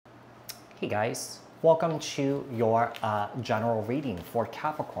Hey guys, welcome to your general reading for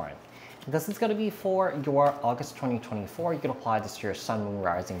Capricorn. This is going to be for your August 2024. You can apply this to your Sun, Moon,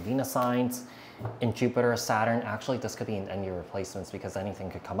 Rising, Venus signs. In Jupiter, Saturn, actually this could be in any replacements because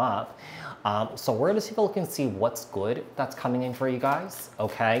anything could come up. So we're going to take a look and see what's good that's coming in for you guys,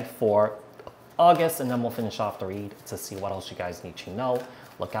 okay, for August, and then we'll finish off the read to see what else you guys need to know,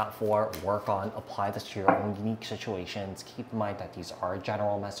 look out for, work on, apply this to your own unique situations. Keep in mind that these are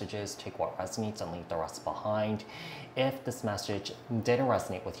general messages. Take what resonates and leave the rest behind. If this message didn't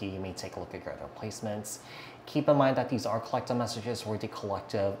resonate with you, you may take a look at your other placements. Keep in mind that these are collective messages for the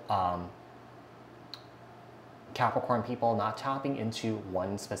collective Capricorn people, not tapping into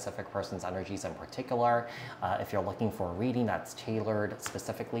one specific person's energies in particular. If you're looking for a reading that's tailored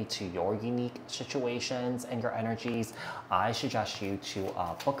specifically to your unique situations and your energies, I suggest you to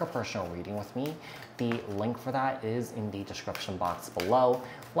book a personal reading with me. The link for that is in the description box below.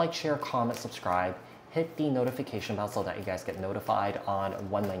 Like, share, comment, subscribe. Hit the notification bell so that you guys get notified on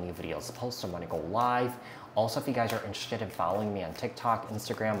when my new videos post and when I go live. Also, if you guys are interested in following me on TikTok,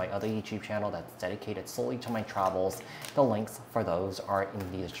 Instagram, my other YouTube channel that's dedicated solely to my travels, the links for those are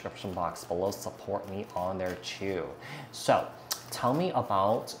in the description box below. Support me on there too. So, tell me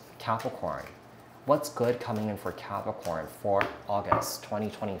about Capricorn. What's good coming in for Capricorn for August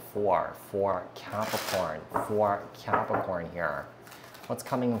 2024 for Capricorn here? What's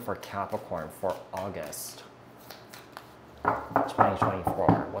coming in for Capricorn for August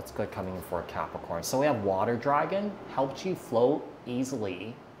 2024? What's good coming in for Capricorn? So we have Water Dragon, helps you float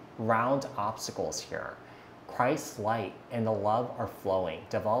easily round obstacles here. Christ's light and the love are flowing.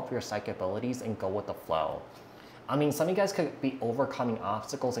 Develop your psychic abilities and go with the flow. I mean, some of you guys could be overcoming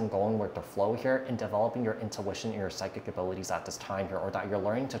obstacles and going with the flow here and developing your intuition and your psychic abilities at this time here, or that you're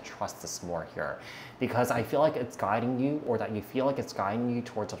learning to trust this more here. Because I feel like it's guiding you, or that you feel like it's guiding you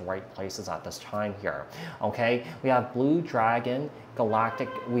towards the right places at this time here. Okay, we have Blue Dragon, Galactic,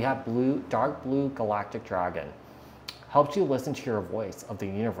 we have Dark Blue Galactic Dragon. Helps you listen to your voice of the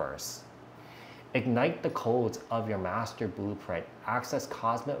universe. Ignite the codes of your master blueprint, access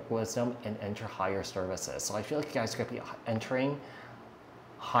cosmic wisdom, and enter higher services. So I feel like you guys could be entering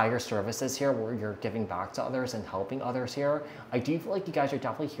higher services here where you're giving back to others and helping others here. I do feel like you guys are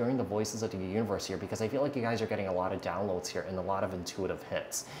definitely hearing the voices of the universe here, because I feel like you guys are getting a lot of downloads here and a lot of intuitive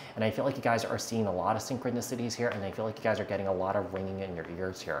hits. And I feel like you guys are seeing a lot of synchronicities here, and I feel like you guys are getting a lot of ringing in your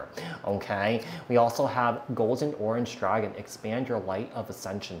ears here, okay? We also have Golden Orange Dragon, expand your light of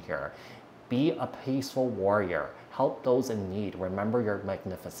ascension here. Be a peaceful warrior. Help those in need. Remember your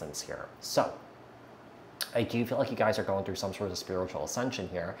magnificence here. So, I do feel like you guys are going through some sort of spiritual ascension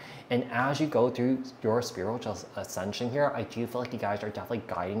here. And as you go through your spiritual ascension here, I do feel like you guys are definitely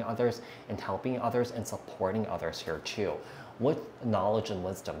guiding others and helping others and supporting others here too, with knowledge and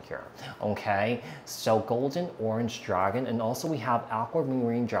wisdom here, okay? So Golden Orange Dragon, and also we have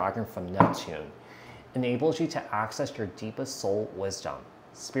Aquamarine Dragon from Neptune. Enables you to access your deepest soul wisdom.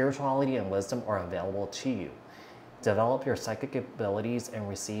 Spirituality and wisdom are available to you. Develop your psychic abilities and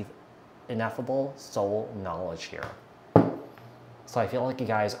receive ineffable soul knowledge here. So I feel like you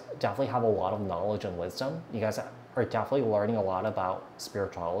guys definitely have a lot of knowledge and wisdom. You guys are definitely learning a lot about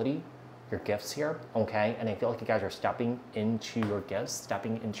spirituality, your gifts here, okay? And I feel like you guys are stepping into your gifts,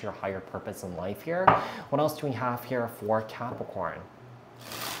 stepping into your higher purpose in life here. What else do we have here for Capricorn?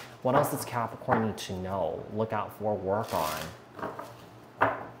 What else does Capricorn need to know, look out for, work on?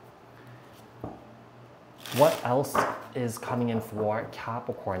 What else is coming in for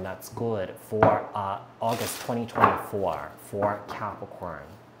Capricorn that's good for August 2024 for Capricorn?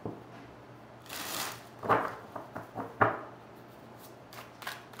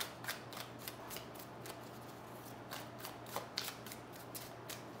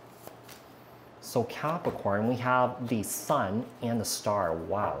 So Capricorn, we have the Sun and the Star.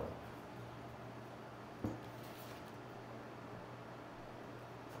 Wow.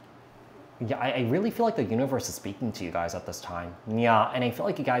 Yeah, I really feel like the universe is speaking to you guys at this time. Yeah, and I feel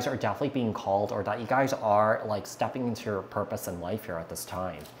like you guys are definitely being called, or that you guys are like stepping into your purpose in life here at this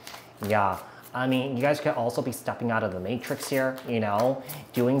time. Yeah, I mean, you guys could also be stepping out of the matrix here, you know,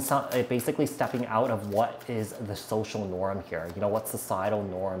 doing some, basically stepping out of what is the social norm here. You know, what societal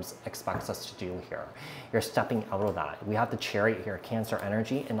norms expects us to do here. You're stepping out of that. We have the Chariot here, Cancer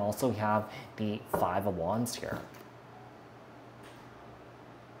energy, and also we have the Five of Wands here.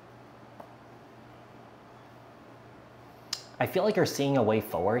 I feel like you're seeing a way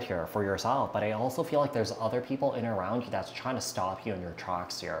forward here for yourself, but I also feel like there's other people in and around you that's trying to stop you in your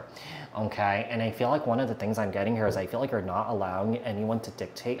tracks here, okay? And I feel like one of the things I'm getting here is I feel like you're not allowing anyone to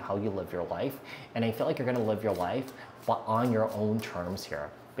dictate how you live your life, and I feel like you're gonna live your life but on your own terms here.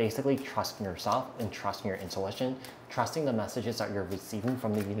 basically trusting yourself and trusting your intuition, trusting the messages that you're receiving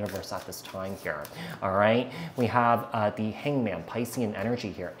from the universe at this time here. All right, we have the Hangman, Piscean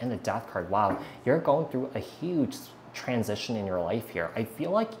energy here, and the Death card. Wow, you're going through a huge transition in your life here. I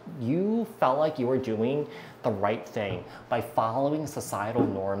feel like you felt like you were doing the right thing by following societal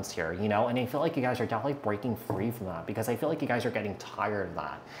norms here, you know, and I feel like you guys are definitely breaking free from that, because I feel like you guys are getting tired of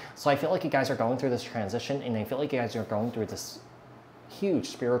that. So I feel like you guys are going through this transition, and I feel like you guys are going through this huge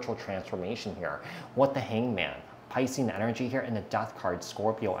spiritual transformation here with the Hangman, Piscean energy here, and the Death card,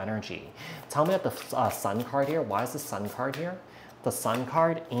 Scorpio energy. Tell me about the Sun card here. Why is the Sun card here? The Sun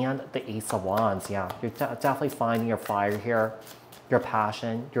card and the Ace of Wands. Yeah, you're definitely finding your fire here, your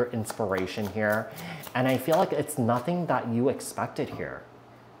passion, your inspiration here. And I feel like it's nothing that you expected here.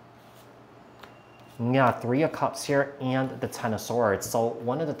 Yeah, Three of Cups here and the Ten of Swords. So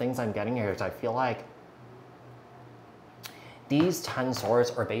one of the things I'm getting here is I feel like these 10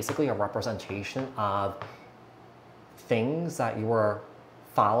 swords are basically a representation of things that you were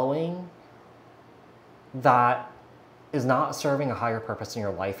following that is not serving a higher purpose in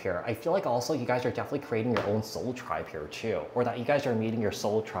your life here. I feel like also you guys are definitely creating your own soul tribe here too, or that you guys are meeting your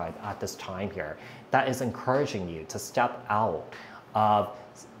soul tribe at this time here that is encouraging you to step out of,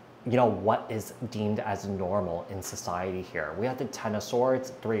 you know, what is deemed as normal in society here. We have the Ten of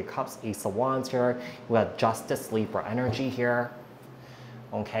Swords, Three of Cups, Ace of Wands here. We have Justice, Libra energy here.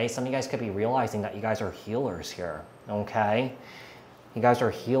 Okay, some of you guys could be realizing that you guys are healers here, okay? You guys are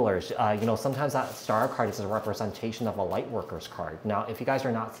healers. You know, sometimes that Star card is a representation of a light workers card. Now, if you guys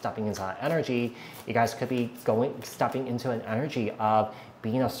are not stepping into that energy, you guys could be stepping into an energy of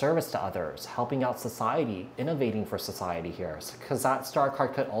being of service to others, helping out society, innovating for society here. Because that Star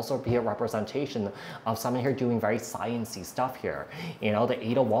card could also be a representation of someone here doing very sciencey stuff here. You know, the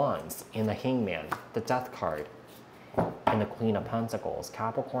Eight of Wands and the Hangman, the Death card, and the Queen of Pentacles,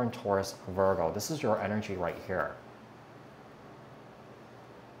 Capricorn, Taurus, Virgo. This is your energy right here.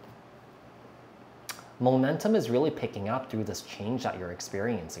 Momentum is really picking up through this change that you're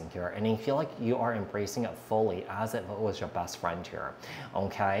experiencing here, and I feel like you are embracing it fully as if it was your best friend here,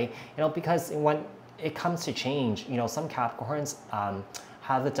 okay? You know, because when it comes to change, you know, some Capricorns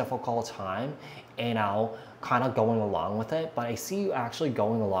have a difficult time, you know, kind of going along with it, but I see you actually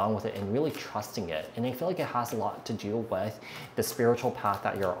going along with it and really trusting it, and I feel like it has a lot to do with the spiritual path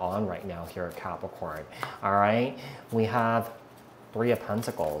that you're on right now here at Capricorn, all right? We have Three of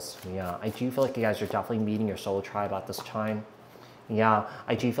Pentacles. Yeah, I do feel like you guys are definitely meeting your soul tribe at this time. Yeah,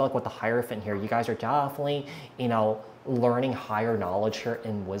 I do feel like with the Hierophant here, you guys are definitely, you know, learning higher knowledge here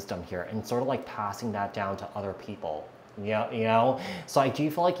and wisdom here, and sort of like passing that down to other people. Yeah, you know, so I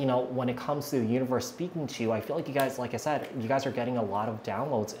do feel like, you know, when it comes to the universe speaking to you, I feel like you guys, like I said, you guys are getting a lot of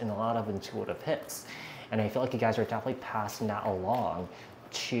downloads and a lot of intuitive hits. And I feel like you guys are definitely passing that along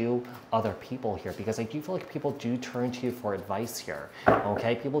to other people here, because I do feel like people do turn to you for advice here,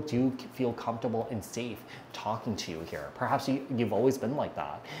 okay? People do feel comfortable and safe talking to you here. Perhaps you've always been like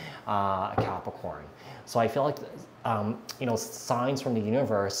that, Capricorn. So I feel like, you know, signs from the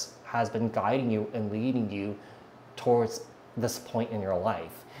universe has been guiding you and leading you towards this point in your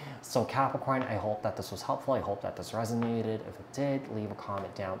life. So Capricorn, I hope that this was helpful. I hope that this resonated. If it did, leave a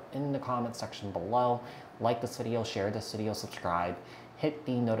comment down in the comment section below. Like this video, share this video, subscribe, hit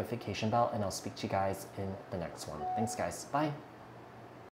the notification bell, and I'll speak to you guys in the next one. Thanks, guys. Bye.